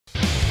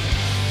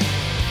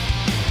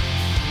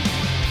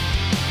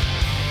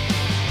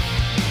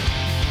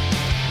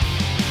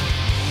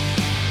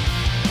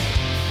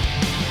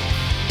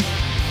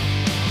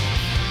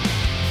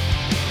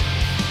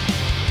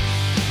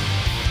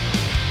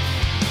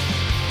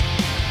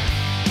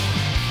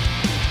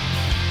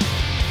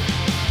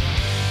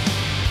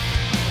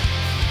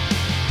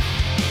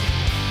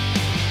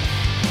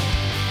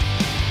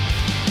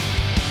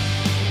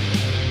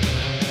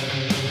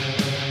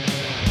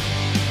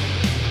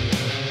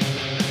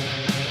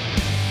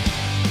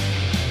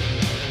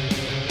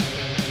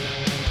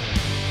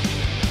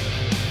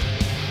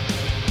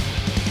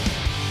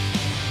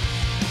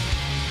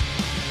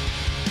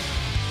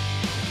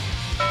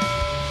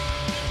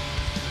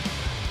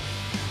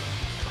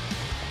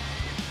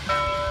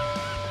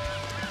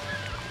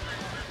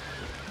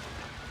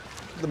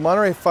The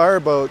Monterey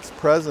fireboat's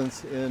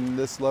presence in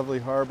this lovely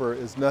harbor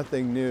is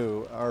nothing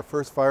new. Our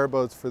first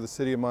fireboats for the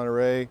city of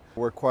Monterey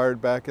were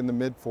acquired back in the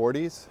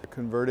mid-40s,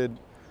 converted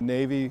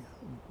Navy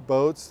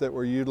boats that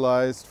were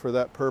utilized for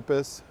that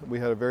purpose. We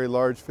had a very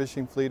large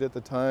fishing fleet at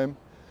the time,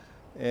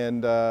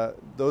 and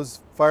those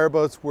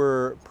fireboats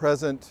were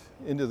present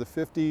into the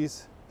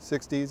 50s,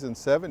 60s, and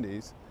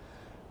 70s.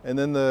 And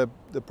then the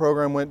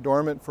program went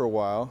dormant for a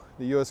while.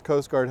 The U.S.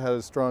 Coast Guard had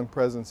a strong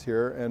presence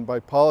here, and by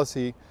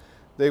policy,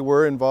 they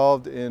were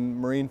involved in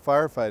marine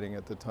firefighting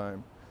at the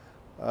time.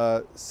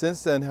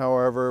 Since then,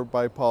 however,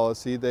 by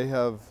policy, they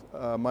have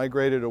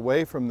migrated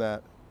away from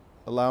that,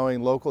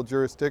 allowing local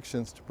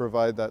jurisdictions to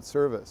provide that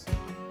service.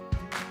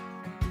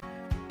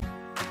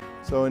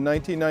 So in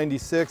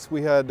 1996,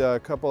 we had a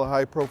couple of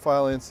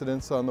high-profile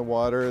incidents on the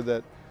water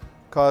that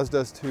caused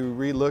us to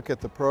relook at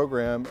the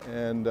program,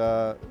 and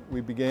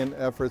we began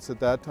efforts at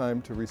that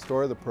time to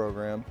restore the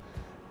program.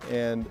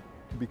 And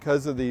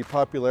because of the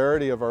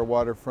popularity of our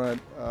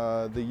waterfront,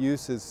 the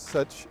use is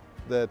such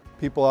that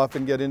people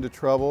often get into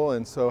trouble,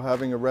 and so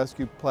having a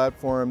rescue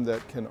platform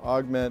that can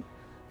augment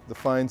the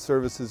fine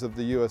services of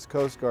the U.S.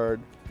 Coast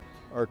Guard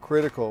are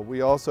critical.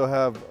 We also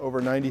have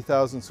over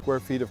 90,000 square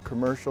feet of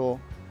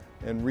commercial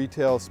and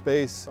retail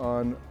space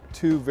on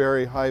two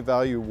very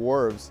high-value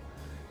wharves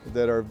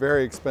that are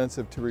very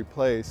expensive to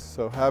replace.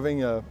 So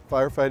having a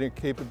firefighting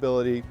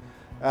capability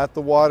at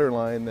the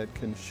waterline that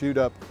can shoot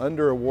up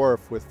under a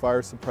wharf with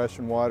fire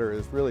suppression water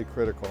is really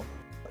critical.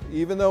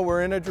 Even though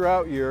we're in a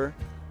drought year,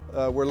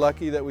 we're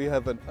lucky that we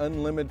have an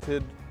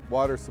unlimited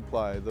water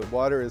supply. The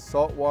water is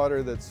salt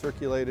water that's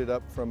circulated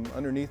up from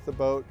underneath the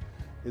boat.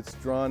 It's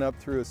drawn up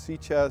through a sea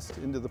chest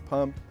into the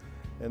pump,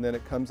 and then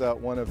it comes out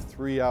one of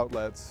 3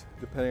 outlets,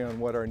 depending on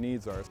what our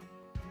needs are.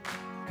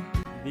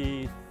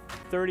 The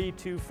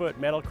 32-foot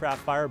metalcraft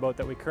fireboat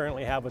that we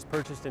currently have was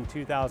purchased in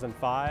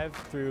 2005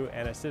 through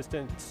an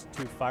Assistance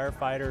to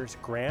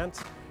Firefighters grant,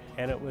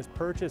 and it was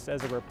purchased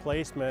as a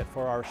replacement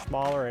for our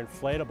smaller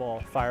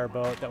inflatable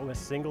fireboat that was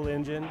single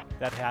engine,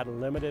 that had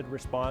limited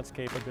response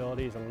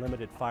capabilities and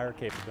limited fire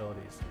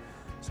capabilities.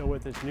 So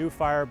with this new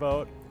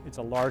fireboat, it's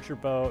a larger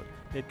boat,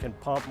 it can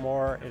pump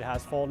more, it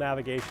has full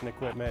navigation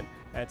equipment,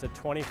 and it's a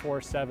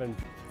 24/7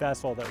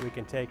 vessel that we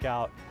can take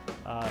out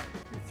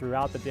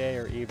throughout the day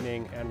or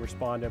evening and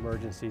respond to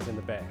emergencies in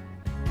the bay.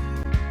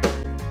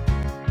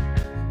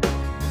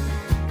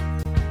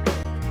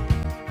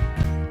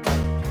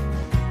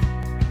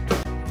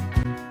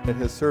 It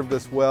has served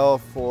us well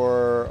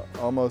for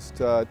almost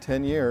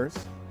 10 years.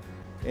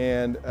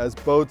 And as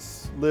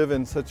boats live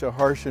in such a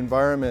harsh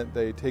environment,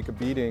 they take a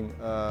beating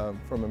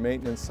from a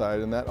maintenance side,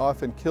 and that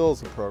often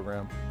kills a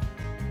program.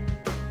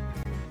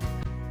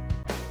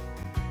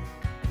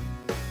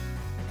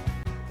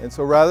 And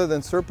so rather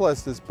than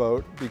surplus this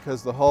boat,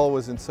 because the hull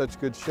was in such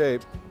good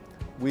shape,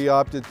 we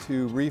opted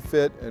to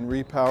refit and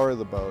repower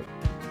the boat.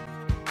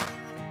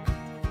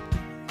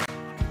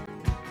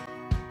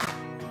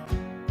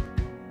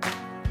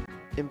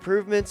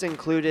 Improvements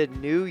included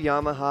new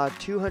Yamaha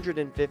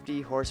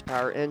 250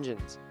 horsepower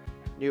engines.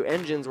 New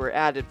engines were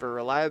added for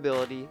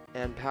reliability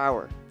and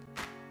power.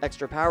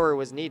 Extra power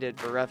was needed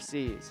for rough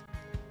seas.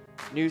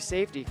 New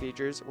safety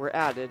features were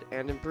added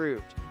and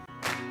improved.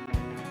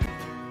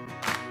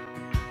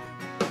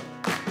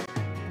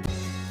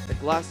 The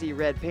glossy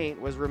red paint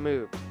was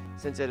removed,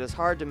 since it is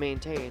hard to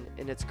maintain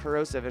in its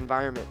corrosive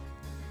environment.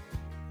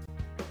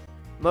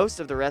 Most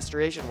of the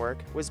restoration work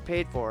was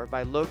paid for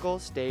by local,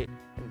 state,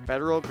 and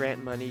federal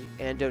grant money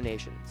and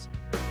donations.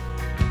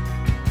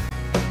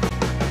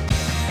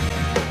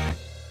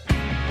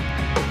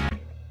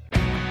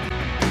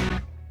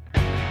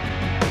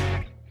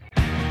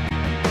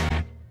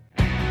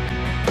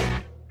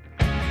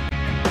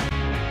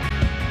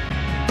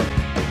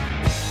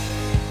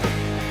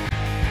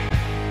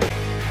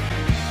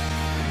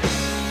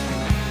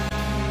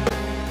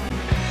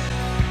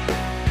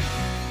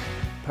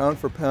 Pound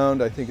for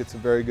pound, I think it's a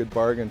very good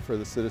bargain for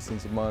the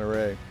citizens of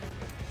Monterey.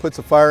 Puts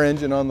a fire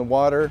engine on the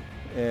water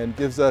and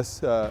gives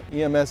us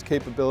EMS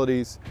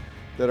capabilities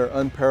that are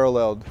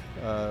unparalleled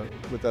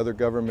with other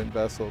government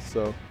vessels.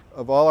 So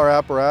of all our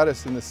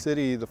apparatus in the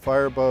city, the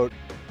fireboat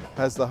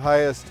has the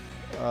highest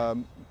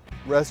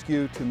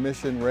rescue to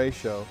mission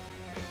ratio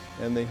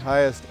and the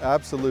highest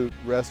absolute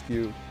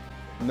rescue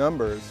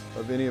numbers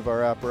of any of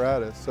our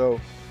apparatus.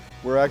 So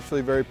we're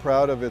actually very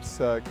proud of its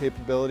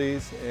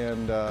capabilities,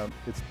 and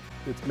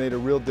it's made a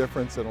real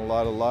difference in a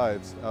lot of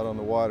lives out on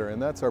the water, and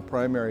that's our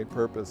primary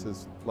purpose,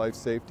 is life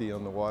safety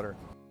on the water.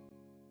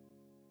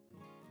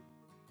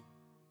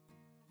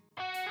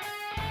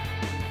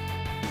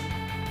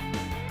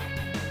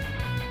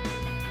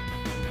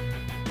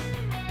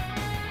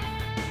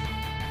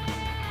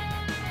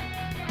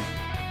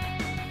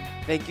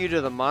 Thank you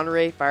to the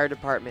Monterey Fire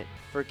Department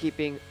for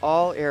keeping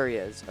all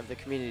areas of the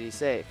community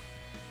safe.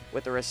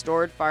 With a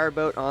restored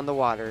fireboat on the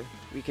water,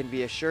 we can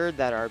be assured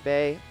that our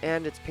bay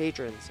and its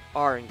patrons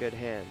are in good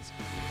hands.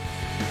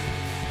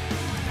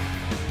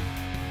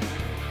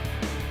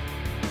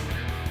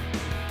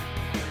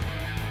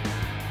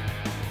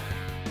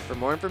 For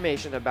more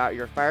information about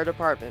your fire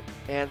department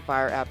and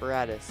fire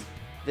apparatus,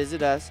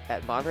 visit us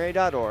at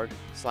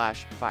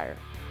monterey.org/fire.